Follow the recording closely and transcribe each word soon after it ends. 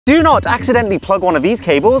Do not accidentally plug one of these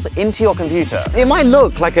cables into your computer. It might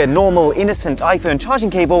look like a normal, innocent iPhone charging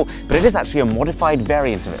cable, but it is actually a modified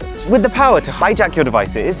variant of it. With the power to hijack your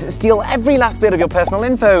devices, steal every last bit of your personal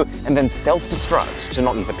info, and then self-destruct to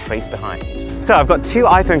not leave a trace behind. So I've got two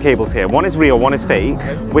iPhone cables here. One is real, one is fake.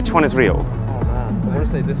 Which one is real? Oh man, I want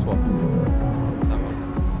to say this one. That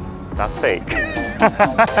one. That's fake.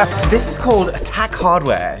 This is called attack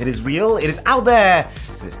hardware. It is real, it is out there,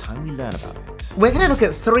 so it's time we learn about it. We're going to look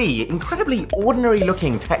at three incredibly ordinary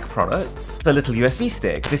looking tech products. The little USB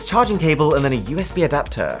stick, this charging cable, and then a USB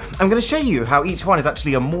adapter. I'm going to show you how each one is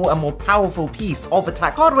actually a more and more powerful piece of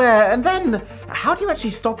attack hardware, and then how do you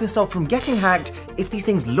actually stop yourself from getting hacked if these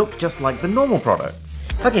things look just like the normal products?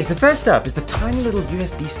 Okay, so first up is the tiny little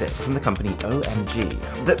USB stick from the company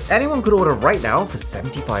OMG that anyone could order right now for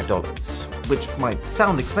 $75, which might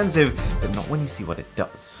sound expensive, but not when you see what it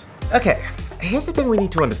does. Okay, here's the thing we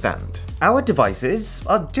need to understand. Our devices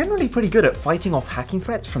are generally pretty good at fighting off hacking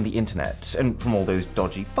threats from the internet and from all those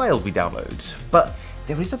dodgy files we download, but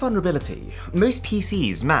there is a vulnerability. Most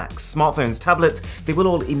PCs, Macs, smartphones, tablets, they will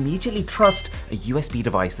all immediately trust a USB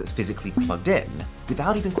device that's physically plugged in,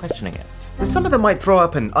 without even questioning it. Some of them might throw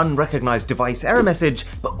up an unrecognized device error message,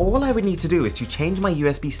 but all I would need to do is to change my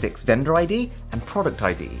USB stick's vendor ID and product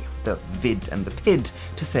ID, the vid and the PID,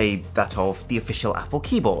 to say that of the official Apple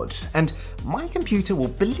keyboard, and my computer will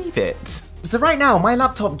believe it. So right now, my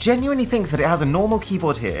laptop genuinely thinks that it has a normal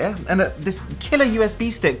keyboard here, and that this killer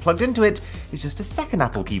USB stick plugged into it is just a second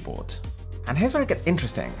Apple keyboard. And here's where it gets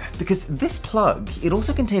interesting, because this plug, it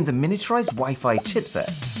also contains a miniaturized Wi-Fi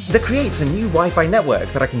chipset that creates a new Wi-Fi network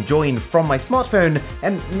that I can join from my smartphone,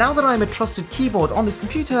 and now that I'm a trusted keyboard on this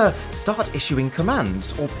computer, start issuing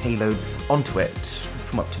commands or payloads onto it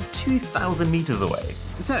from up to 2,000 meters away.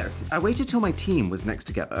 So, I waited till my team was next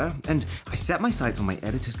together, and I set my sights on my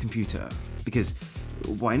editor's computer, because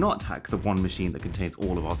why not hack the one machine that contains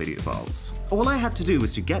all of our video files? All I had to do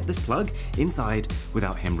was to get this plug inside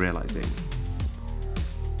without him realizing.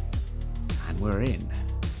 And we're in.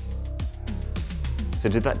 So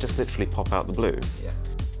did that just literally pop out the blue?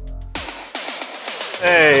 Yeah.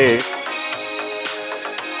 Hey!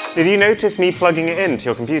 Did you notice me plugging it into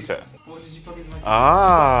your computer? What did you plug into my computer?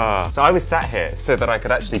 Ah, so I was sat here so that I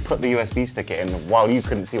could actually put the USB stick in while you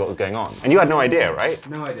couldn't see what was going on. And you had no idea, right?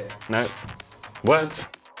 No idea. No. What?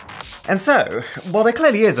 And so, while there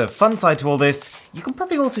clearly is a fun side to all this, you can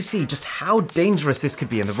probably also see just how dangerous this could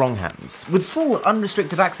be in the wrong hands. With full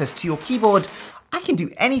unrestricted access to your keyboard, I can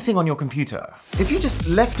do anything on your computer. If you just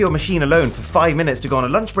left your machine alone for 5 minutes to go on a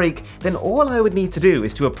lunch break, then all I would need to do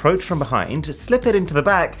is to approach from behind, slip it into the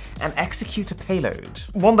back, and execute a payload.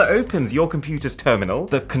 One that opens your computer's terminal,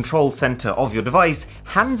 the control center of your device,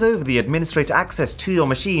 hands over the administrator access to your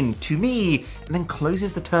machine to me, and then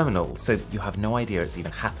closes the terminal so you have no idea it's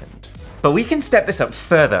even happened. But we can step this up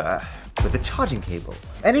further with the charging cable.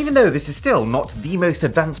 And even though this is still not the most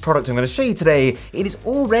advanced product I'm going to show you today, it is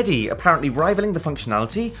already apparently rivaling the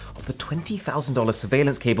functionality of the $20,000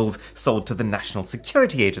 surveillance cables sold to the National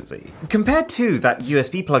Security Agency. Compared to that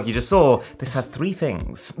USB plug you just saw, this has three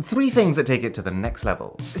things that take it to the next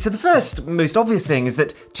level. So the first, most obvious thing is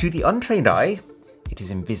that to the untrained eye, it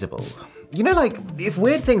is invisible. You know, like, if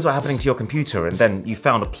weird things were happening to your computer and then you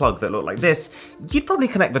found a plug that looked like this, you'd probably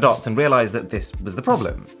connect the dots and realize that this was the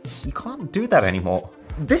problem. You can't do that anymore.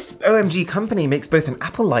 This OMG company makes both an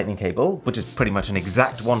Apple Lightning cable, which is pretty much an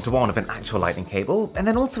exact one-to-one of an actual Lightning cable, and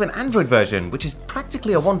then also an Android version, which is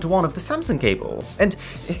practically a one-to-one of the Samsung cable. And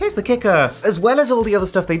here's the kicker, as well as all the other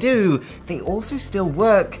stuff they do, they also still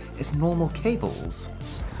work as normal cables.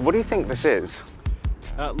 So what do you think this is?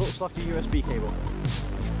 Looks like a USB cable.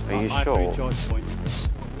 Are you iPhone sure? charge point.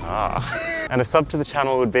 Ah. And a sub to the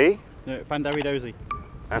channel would be? No, Fandavidozy.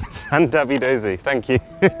 Fandavidozy, thank you.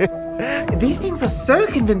 These things are so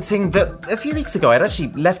convincing that a few weeks ago I'd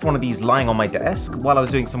actually left one of these lying on my desk while I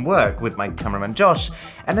was doing some work with my cameraman Josh,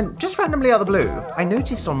 and then just randomly out of the blue, I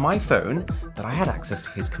noticed on my phone that I had access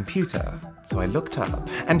to his computer. So I looked up,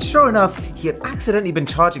 and sure enough, he had accidentally been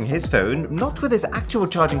charging his phone, not with his actual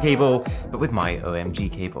charging cable, but with my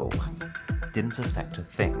OMG cable. Didn't suspect a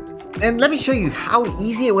thing. And let me show you how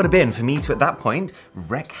easy it would have been for me to, at that point,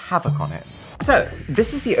 wreak havoc on it. So,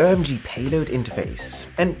 this is the Omg Payload Interface,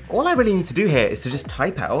 and all I really need to do here is to just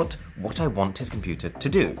type out what I want his computer to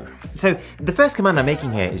do. So, the first command I'm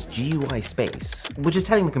making here is GUI space, which is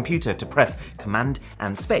telling the computer to press Command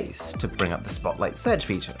and space to bring up the Spotlight search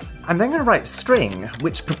feature. I'm then going to write string,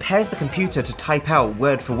 which prepares the computer to type out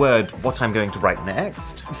word for word what I'm going to write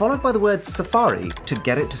next, followed by the word Safari to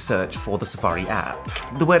get it to search for the Safari app.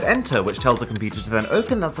 The word enter, which tells the computer to then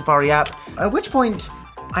open that Safari app, at which point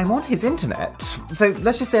I'm on his internet. So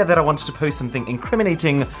let's just say that I wanted to post something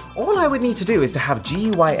incriminating. All I would need to do is to have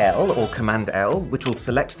GUIL or Command L, which will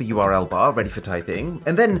select the URL bar ready for typing,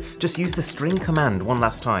 and then just use the string command one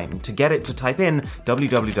last time to get it to type in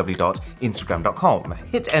www.instagram.com.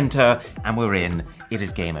 Hit enter, and we're in. It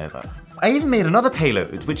is game over. I even made another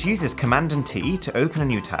payload which uses Command and T to open a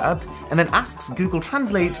new tab, and then asks Google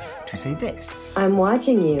Translate to say this. I'm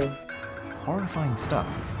watching you. Horrifying stuff.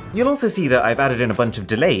 You'll also see that I've added in a bunch of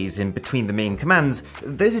delays in between the main commands.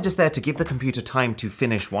 Those are just there to give the computer time to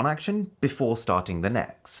finish one action before starting the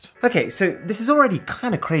next. Okay, so this is already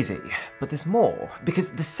kind of crazy, but there's more,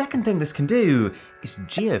 because the second thing this can do is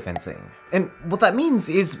geofencing. And what that means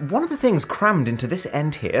is one of the things crammed into this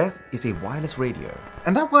end here is a wireless radio.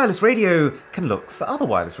 And that wireless radio can look for other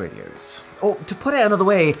wireless radios. Or to put it another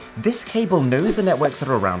way, this cable knows the networks that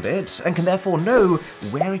are around it and can therefore know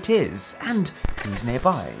where it is and who's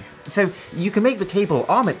nearby. So you can make the cable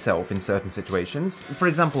arm itself in certain situations, for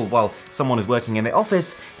example while someone is working in their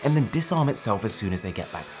office, and then disarm itself as soon as they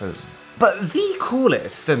get back home. But the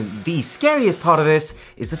coolest and the scariest part of this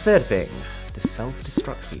is the third thing, the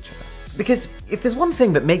self-destruct feature. Because if there's one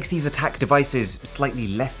thing that makes these attack devices slightly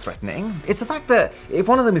less threatening, it's the fact that if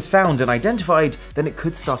one of them is found and identified, then it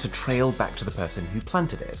could start a trail back to the person who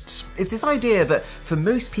planted it. It's this idea that for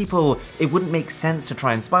most people, it wouldn't make sense to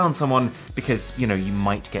try and spy on someone because, you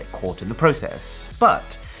might get caught in the process.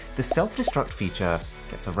 But the self-destruct feature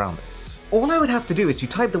gets around this. All I would have to do is to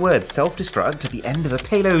type the word self-destruct at the end of a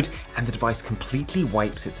payload, and the device completely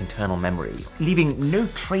wipes its internal memory, leaving no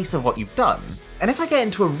trace of what you've done. And if I get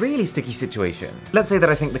into a really sticky situation, let's say that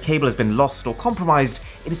I think the cable has been lost or compromised,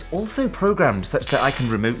 it is also programmed such that I can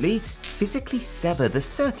remotely, physically sever the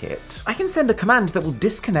circuit. I can send a command that will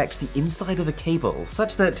disconnect the inside of the cable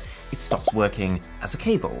such that it stops working as a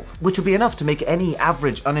cable, which will be enough to make any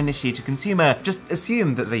average uninitiated consumer just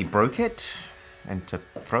assume that they broke it and to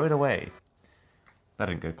throw it away. That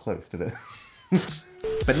didn't go close, did it?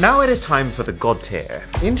 But now it is time for the God tier,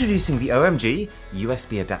 introducing the Omg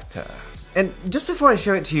USB Adapter. And just before I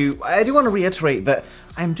show it to you, I do want to reiterate that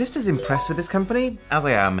I'm just as impressed with this company as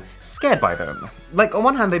I am scared by them. Like, on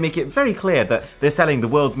one hand, they make it very clear that they're selling the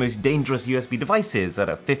world's most dangerous USB devices at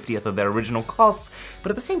a 50th of their original costs, but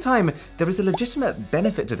at the same time, there is a legitimate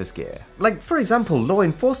benefit to this gear. Like, for example, law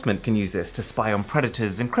enforcement can use this to spy on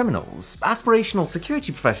predators and criminals. Aspirational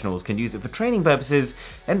security professionals can use it for training purposes,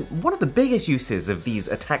 and one of the biggest uses of these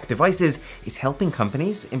attack devices is helping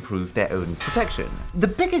companies improve their own protection. The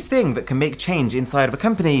biggest thing that can make change inside of a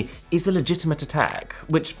company is a legitimate attack,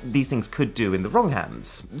 which these things could do in the wrong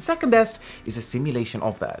hands. Second best is a simulation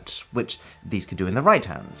of that, which these could do in the right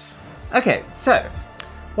hands. Okay, so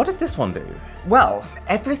what does this one do? Well,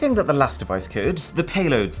 everything that the last device could, the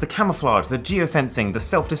payloads, the camouflage, the geofencing, the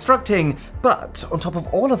self-destructing, but on top of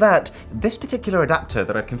all of that, this particular adapter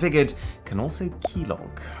that I've configured can also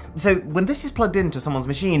keylog. So when this is plugged into someone's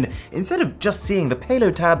machine, instead of just seeing the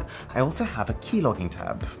payload tab, I also have a keylogging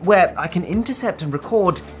tab, where I can intercept and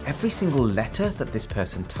record every single letter that this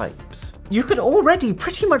person types. You could already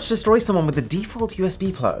pretty much destroy someone with the default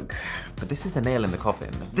USB plug, but this is the nail in the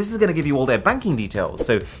coffin. This is going to give you all their banking details,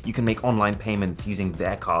 so you can make online payments using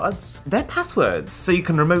their cards, their passwords, so you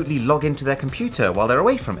can remotely log into their computer while they're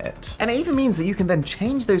away from it. And it even means that you can then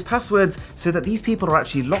change those passwords so that these people are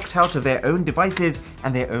actually locked out of their own devices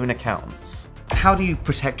and their own accounts. How do you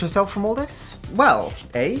protect yourself from all this? Well,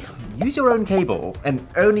 A, use your own cable, and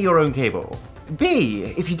only your own cable. B,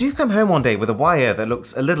 if you do come home one day with a wire that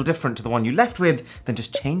looks a little different to the one you left with, then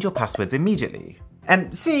just change your passwords immediately.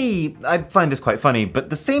 And C, I find this quite funny, but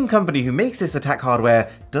the same company who makes this attack hardware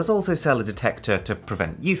does also sell a detector to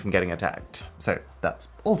prevent you from getting attacked. So that's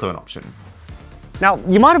also an option. Now,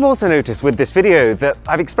 you might have also noticed with this video that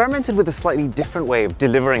I've experimented with a slightly different way of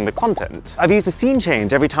delivering the content. I've used a scene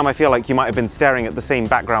change every time I feel like you might have been staring at the same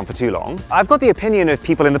background for too long. I've got the opinion of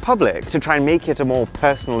people in the public to try and make it a more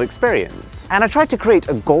personal experience. And I tried to create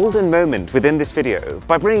a golden moment within this video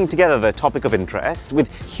by bringing together the topic of interest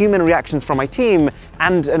with human reactions from my team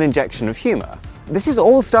and an injection of humor. This is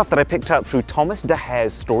all stuff that I picked up through Thomas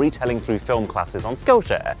DeHare's Storytelling Through Film classes on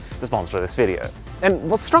Skillshare, the sponsor of this video. And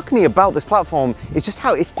what struck me about this platform is just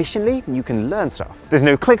how efficiently you can learn stuff. There's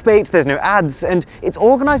no clickbait, there's no ads, and it's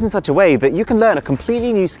organized in such a way that you can learn a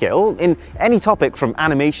completely new skill in any topic from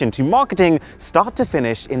animation to marketing, start to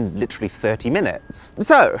finish in literally 30 minutes.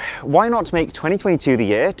 So, why not make 2022 the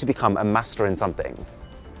year to become a master in something?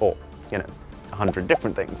 Or, 100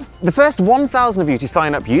 different things. The first 1,000 of you to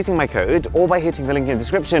sign up using my code or by hitting the link in the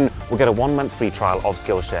description will get a 1-month free trial of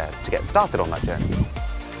Skillshare to get started on that journey.